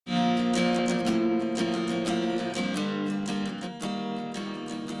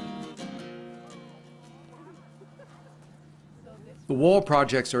The wall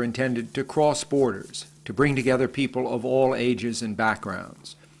projects are intended to cross borders, to bring together people of all ages and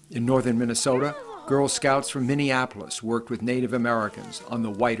backgrounds. In northern Minnesota, Girl Scouts from Minneapolis worked with Native Americans on the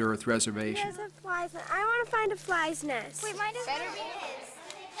White Earth Reservation. There's a fly's nest. I want to find a fly's nest. Wait, mine is better be his.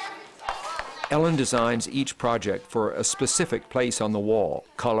 Ellen designs each project for a specific place on the wall.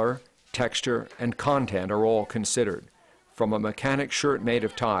 Color, texture, and content are all considered. From a mechanic shirt made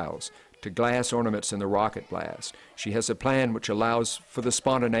of tiles to glass ornaments in the rocket blast, she has a plan which allows for the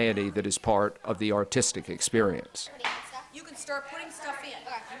spontaneity that is part of the artistic experience. You can start putting stuff in.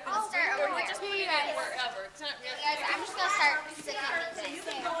 I'll start over here. Just put it wherever. It's not really. Guys, I'm just going to start sticking You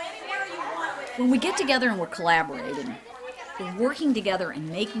can go anywhere you want with it. When we get together and we're collaborating, we're working together and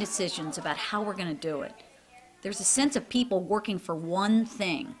making decisions about how we're going to do it. There's a sense of people working for one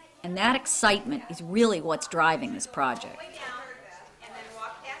thing, and that excitement is really what's driving this project.